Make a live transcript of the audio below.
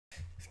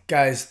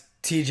Guys,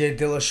 TJ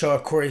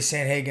Dillishaw, Cory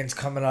Sandhagen's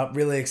coming up.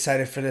 Really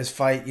excited for this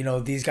fight. You know,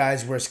 these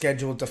guys were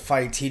scheduled to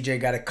fight. TJ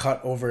got a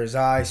cut over his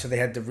eye, so they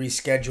had to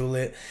reschedule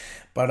it.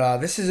 But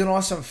this is an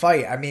awesome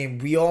fight. I mean,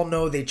 we all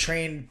know they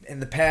trained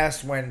in the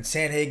past when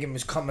Sandhagen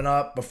was coming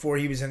up before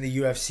he was in the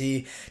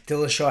UFC.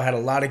 Dillashaw had a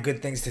lot of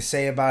good things to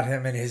say about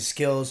him and his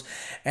skills.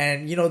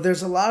 And, you know,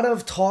 there's a lot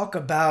of talk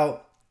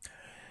about,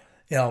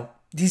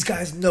 these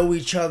guys know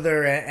each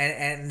other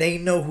and they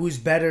know who's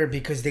better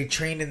because they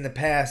trained in the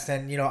past.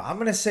 And, I'm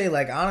going to say,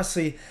 like,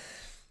 honestly,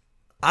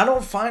 I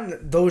don't find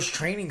those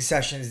training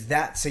sessions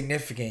that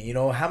significant. You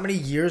know, how many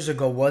years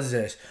ago was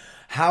this?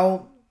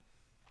 How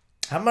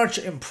much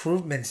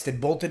improvements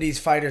did both of these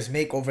fighters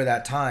make over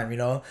that time,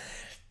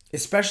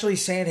 Especially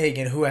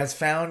Sandhagen, who has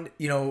found,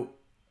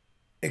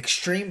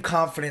 extreme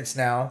confidence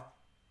now.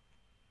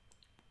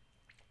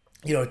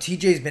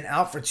 TJ's been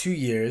out for 2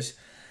 years.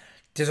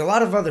 There's a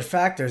lot of other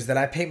factors that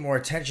I pay more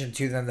attention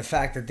to than the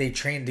fact that they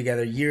trained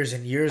together years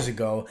and years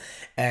ago,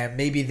 and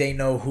maybe they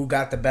know who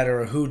got the better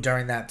of who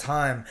during that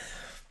time,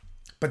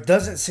 but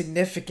doesn't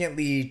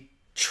significantly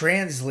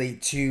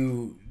translate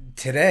to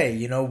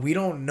today. We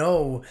don't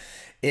know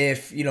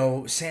if,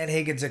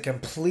 Sandhagen's a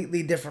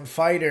completely different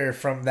fighter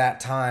from that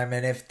time,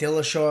 and if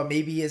Dillashaw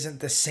maybe isn't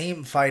the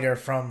same fighter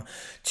from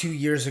 2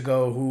 years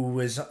ago who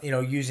was,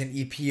 using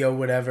EPO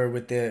whatever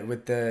with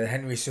the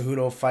Henry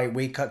Cejudo fight,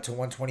 weight cut to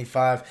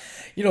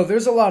 125.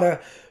 There's a lot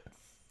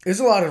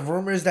of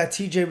rumors that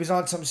TJ was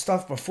on some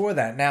stuff before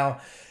that. Now,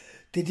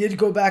 they did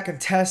go back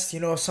and test,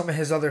 some of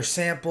his other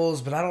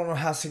samples, but I don't know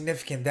how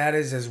significant that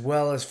is as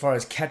well as far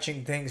as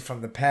catching things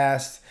from the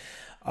past.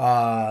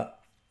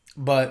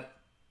 But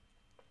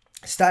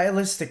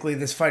stylistically,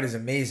 this fight is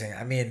amazing.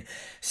 I mean,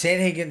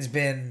 Sandhagen's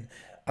been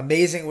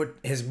amazing with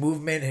his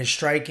movement, his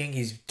striking.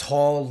 He's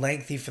tall,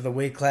 lengthy for the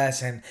weight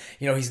class, and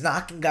he's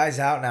knocking guys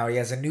out now. He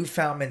has a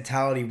newfound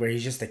mentality where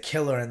he's just a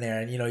killer in there.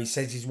 And he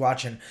says he's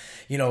watching,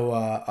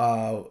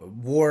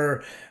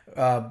 war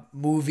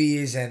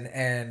movies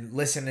and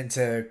listening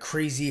to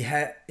crazy,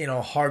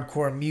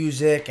 hardcore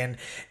music and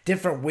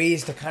different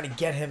ways to kind of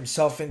get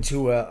himself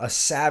into a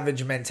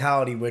savage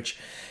mentality, which,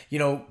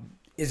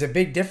 is a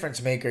big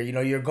difference maker.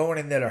 You're going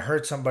in there to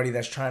hurt somebody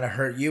that's trying to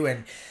hurt you,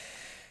 and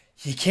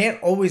you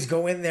can't always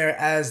go in there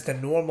as the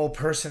normal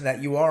person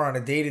that you are on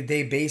a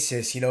day-to-day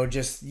basis.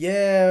 Just,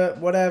 yeah,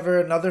 whatever,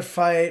 another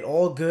fight,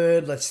 all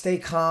good, let's stay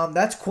calm.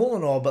 That's cool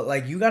and all, but,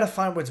 like, you got to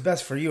find what's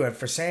best for you. And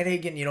for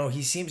Sandhagen,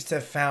 he seems to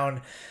have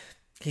found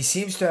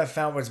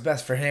what's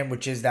best for him,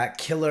 which is that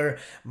killer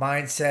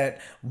mindset,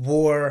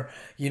 war.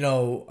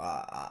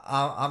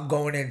 I'm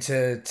going in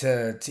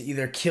to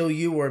either kill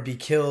you or be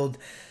killed.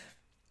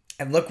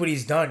 And look what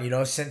he's done,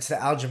 since the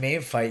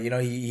Aljamain fight.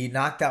 He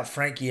knocked out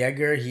Frankie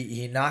Edgar.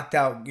 He knocked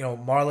out,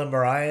 Marlon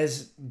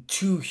Moraes.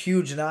 2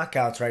 huge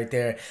knockouts right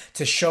there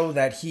to show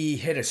that he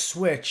hit a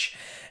switch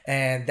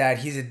and that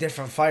he's a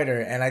different fighter.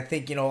 And I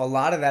think, a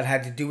lot of that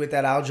had to do with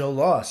that Aljo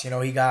loss.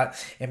 He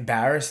got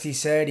embarrassed, he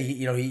said.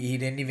 He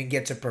didn't even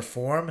get to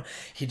perform.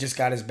 He just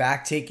got his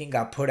back taken,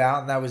 got put out,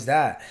 and that was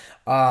that.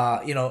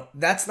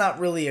 That's not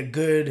really a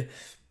good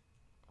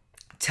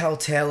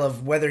telltale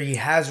of whether he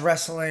has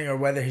wrestling or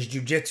whether his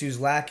jiu-jitsu is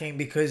lacking,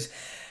 because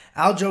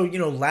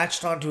Aljo,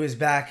 latched onto his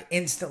back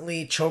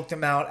instantly, choked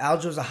him out.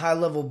 Aljo's a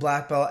high-level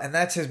black belt, and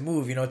that's his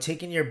move.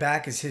 Taking your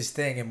back is his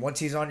thing, and once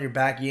he's on your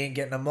back, you ain't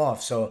getting him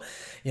off. So,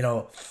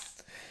 you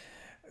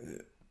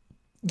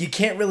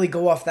can't really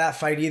go off that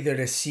fight either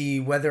to see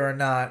whether or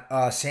not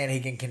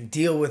Sandhagen can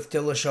deal with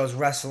Dillashaw's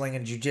wrestling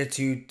and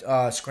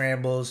jiu-jitsu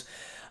scrambles.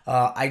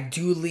 I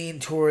do lean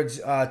towards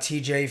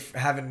TJ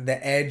having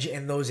the edge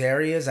in those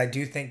areas. I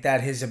do think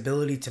that his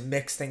ability to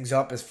mix things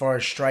up as far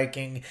as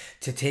striking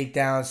to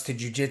takedowns to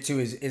jiu-jitsu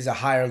is a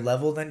higher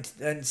level than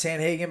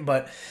Sandhagen.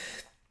 But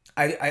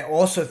I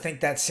also think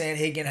that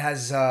Sandhagen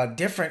has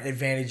different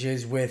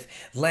advantages with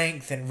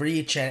length and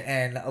reach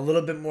and a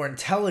little bit more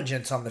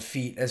intelligence on the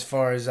feet as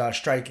far as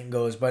striking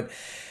goes. But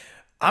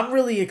I'm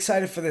really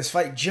excited for this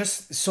fight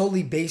just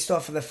solely based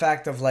off of the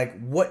fact of, like,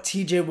 what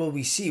TJ will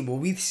we see? Will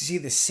we see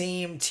the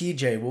same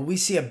TJ? Will we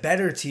see a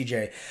better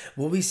TJ?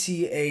 Will we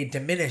see a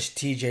diminished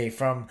TJ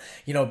from,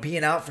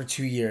 being out for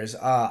 2 years?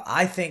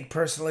 I think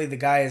personally the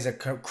guy is a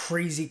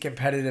crazy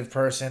competitive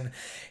person.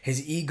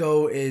 His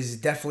ego is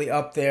definitely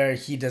up there.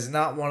 He does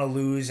not want to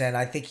lose, and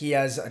I think he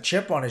has a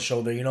chip on his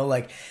shoulder.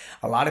 Like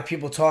a lot of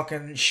people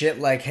talking shit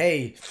like,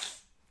 hey,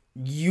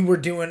 you were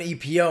doing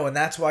EPO and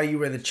that's why you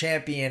were the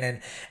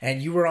champion,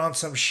 and you were on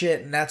some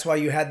shit and that's why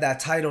you had that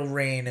title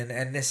reign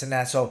and this and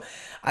that. So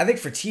I think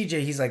for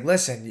TJ, he's like,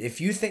 listen,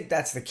 if you think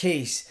that's the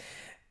case,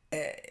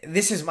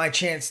 this is my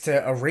chance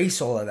to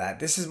erase all of that.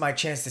 This is my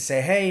chance to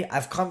say, hey,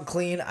 I've come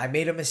clean. I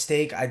made a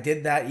mistake. I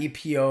did that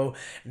EPO.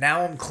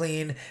 Now I'm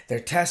clean. They're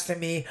testing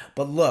me.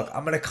 But look,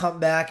 I'm going to come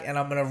back and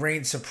I'm going to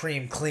reign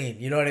supreme clean.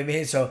 You know what I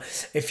mean? So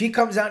if he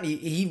comes out and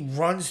he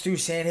runs through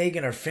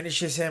Sandhagen or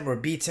finishes him or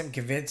beats him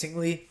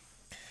convincingly,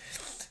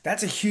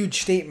 that's a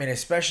huge statement,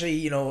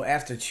 especially,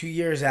 after 2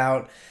 years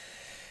out,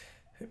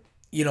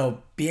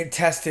 being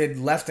tested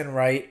left and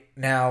right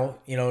now,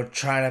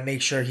 trying to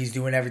make sure he's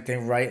doing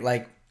everything right.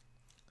 Like,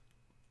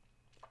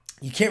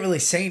 you can't really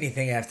say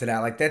anything after that.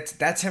 Like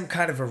that's him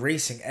kind of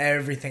erasing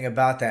everything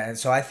about that. And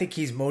so I think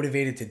he's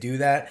motivated to do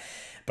that.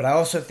 But I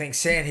also think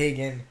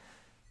Sandhagen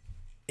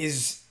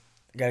is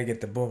gotta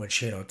get the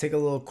Boomerchino. Take a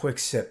little quick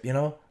sip, you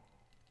know?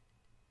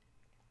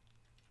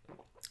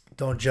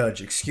 Don't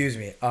judge, excuse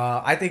me.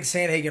 I think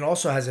Sandhagen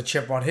also has a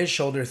chip on his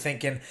shoulder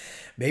thinking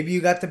maybe you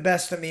got the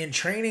best of me in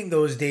training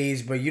those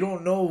days, but you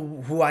don't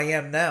know who I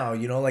am now.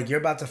 You know, like you're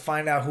about to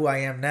find out who I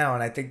am now.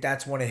 And I think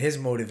that's one of his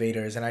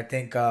motivators. And I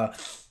think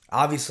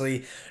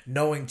obviously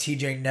knowing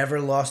TJ never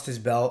lost his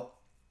belt,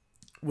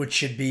 which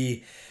should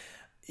be,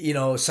 you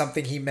know,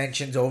 something he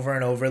mentions over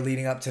and over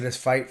leading up to this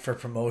fight for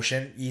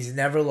promotion. He's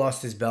never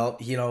lost his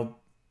belt, you know,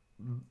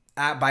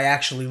 by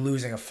actually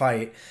losing a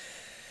fight.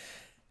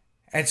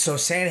 And so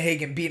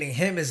Sandhagen beating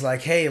him is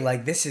like, hey,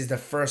 like this is the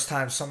first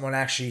time someone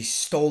actually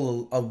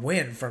stole a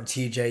win from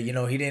TJ. You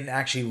know, he didn't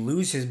actually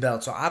lose his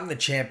belt. So I'm the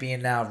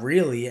champion now,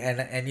 really.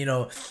 And you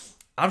know,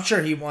 I'm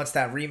sure he wants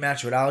that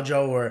rematch with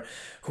Aljo or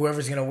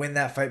whoever's gonna win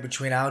that fight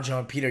between Aljo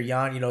and Peter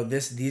Yan. You know,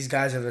 these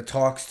guys are the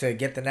talks to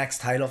get the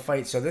next title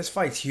fight. So this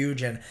fight's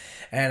huge, and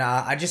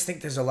I just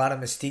think there's a lot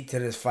of mystique to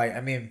this fight. I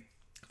mean,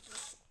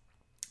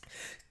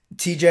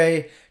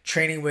 TJ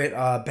training with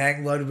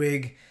Bang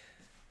Ludwig,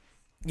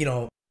 you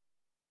know,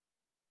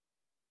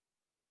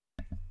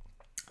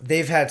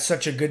 they've had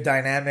such a good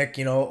dynamic,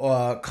 you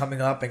know,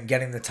 coming up and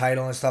getting the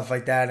title and stuff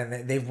like that.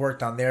 And they've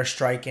worked on their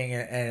striking.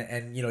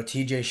 And you know,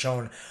 TJ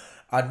shown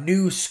a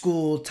new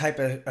school type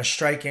of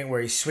striking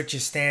where he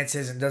switches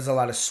stances and does a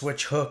lot of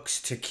switch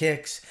hooks to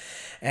kicks.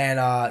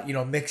 And, you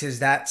know, mixes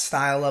that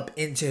style up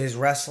into his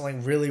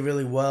wrestling really,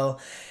 really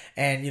well.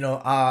 And, you know,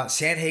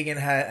 Sandhagen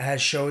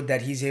has showed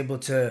that he's able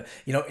to,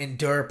 you know,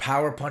 endure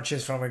power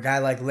punches from a guy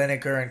like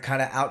Lineker and kind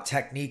of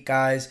out-technique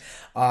guys.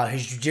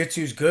 His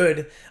jiu-jitsu's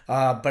good,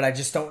 but I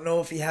just don't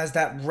know if he has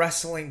that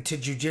wrestling to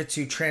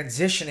jiu-jitsu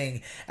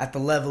transitioning at the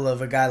level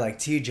of a guy like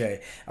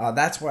TJ.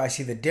 That's where I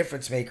see the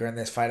difference maker in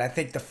this fight. I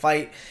think the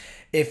fight,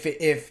 if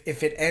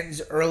it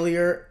ends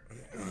earlier,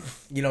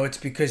 you know, it's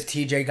because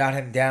TJ got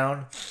him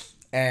down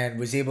and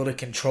was able to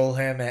control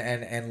him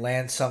and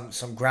land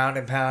some ground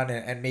and pound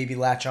and maybe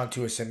latch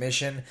onto a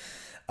submission.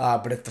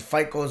 But if the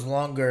fight goes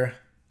longer,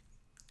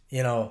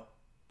 you know,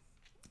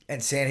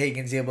 and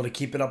Sandhagen's able to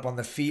keep it up on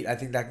the feet, I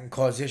think that can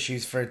cause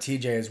issues for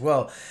TJ as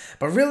well.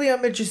 But really,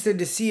 I'm interested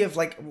to see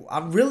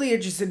I'm really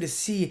interested to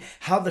see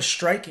how the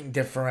striking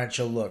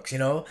differential looks, you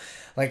know?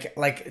 Like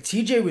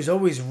TJ was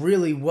always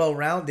really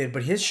well-rounded,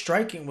 but his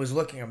striking was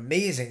looking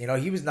amazing. You know,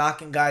 he was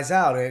knocking guys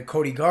out,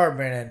 Cody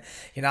Garbrandt, and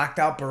he knocked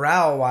out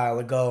Barao a while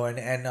ago, and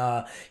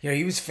you know,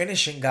 he was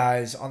finishing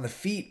guys on the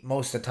feet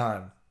most of the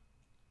time.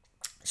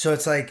 So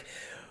it's like,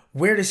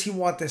 where does he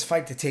want this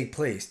fight to take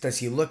place? Does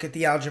he look at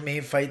the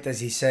Aljamain fight? Does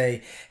he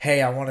say,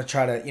 hey, I want to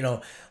try to, you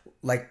know,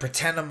 like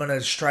pretend I'm going to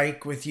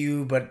strike with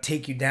you, but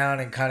take you down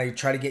and kind of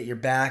try to get your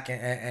back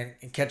and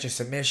catch a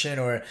submission?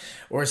 Or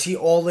is he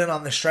all in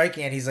on the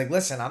striking and he's like,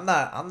 listen, I'm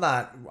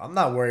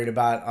not worried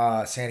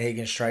about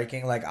Sandhagen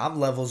striking. Like, I'm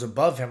levels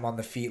above him on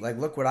the feet. Like,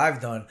 look what I've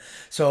done.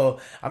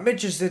 So I'm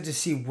interested to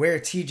see where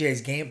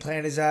TJ's game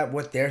plan is at,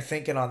 what they're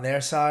thinking on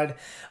their side.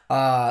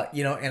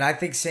 You know, and I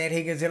think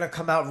Sandhagen's going to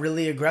come out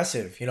really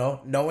aggressive, you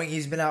know, knowing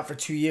he's been out for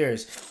 2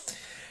 years.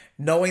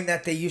 Knowing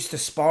that they used to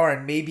spar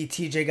and maybe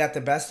TJ got the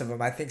best of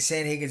him, I think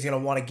Sandhagen's going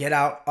to want to get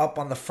up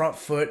on the front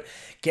foot,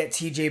 get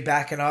TJ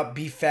backing up,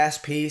 be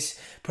fast-paced,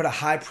 put a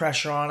high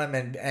pressure on him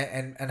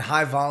and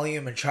high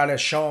volume and try to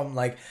show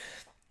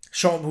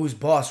him who's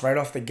boss right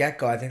off the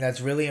get-go. I think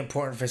that's really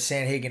important for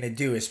Sandhagen to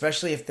do,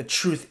 especially if the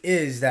truth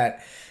is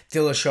that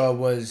Dillashaw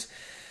was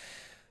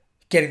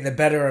getting the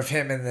better of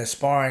him in the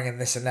sparring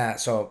and this and that.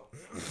 So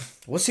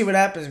we'll see what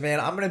happens, man.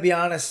 I'm going to be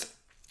honest.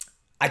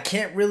 I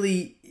can't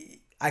really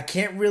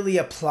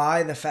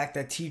apply the fact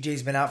that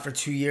TJ's been out for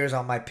 2 years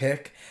on my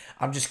pick.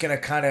 I'm just going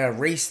to kind of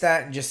erase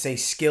that and just say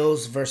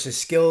skills versus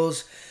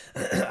skills.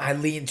 I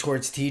lean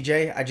towards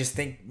TJ. I just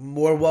think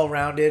more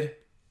well-rounded,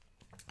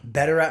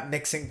 better at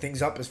mixing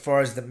things up as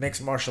far as the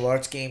mixed martial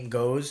arts game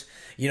goes.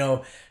 You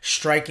know,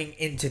 striking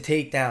into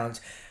takedowns,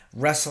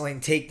 wrestling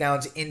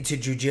takedowns into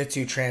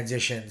jiu-jitsu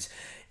transitions,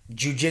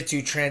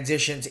 jiu-jitsu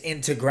transitions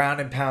into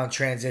ground and pound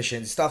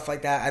transitions, stuff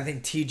like that. I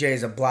think TJ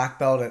is a black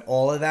belt at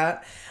all of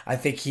that. I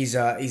think he's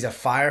a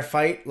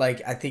firefight.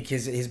 Like, I think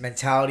his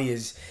mentality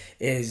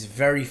is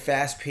very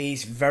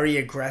fast-paced, very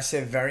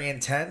aggressive, very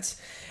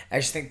intense. I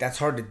just think that's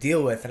hard to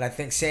deal with. And I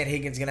think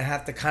Sandhagen's going to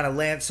have to kind of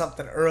land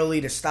something early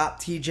to stop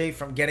TJ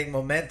from getting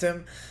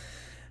momentum.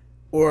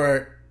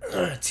 Or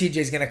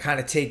TJ's going to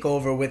kind of take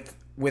over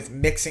with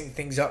mixing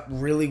things up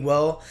really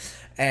well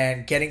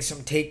and getting some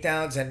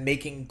takedowns and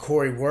making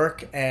Cory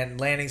work and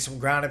landing some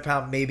ground and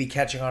pound, maybe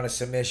catching on a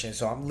submission.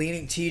 So I'm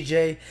leaning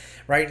TJ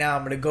right now.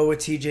 I'm going to go with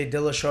TJ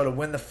Dillashaw to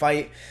win the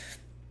fight.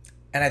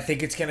 And I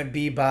think it's going to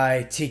be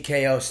by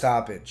TKO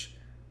stoppage.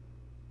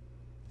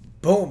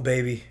 Boom,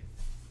 baby.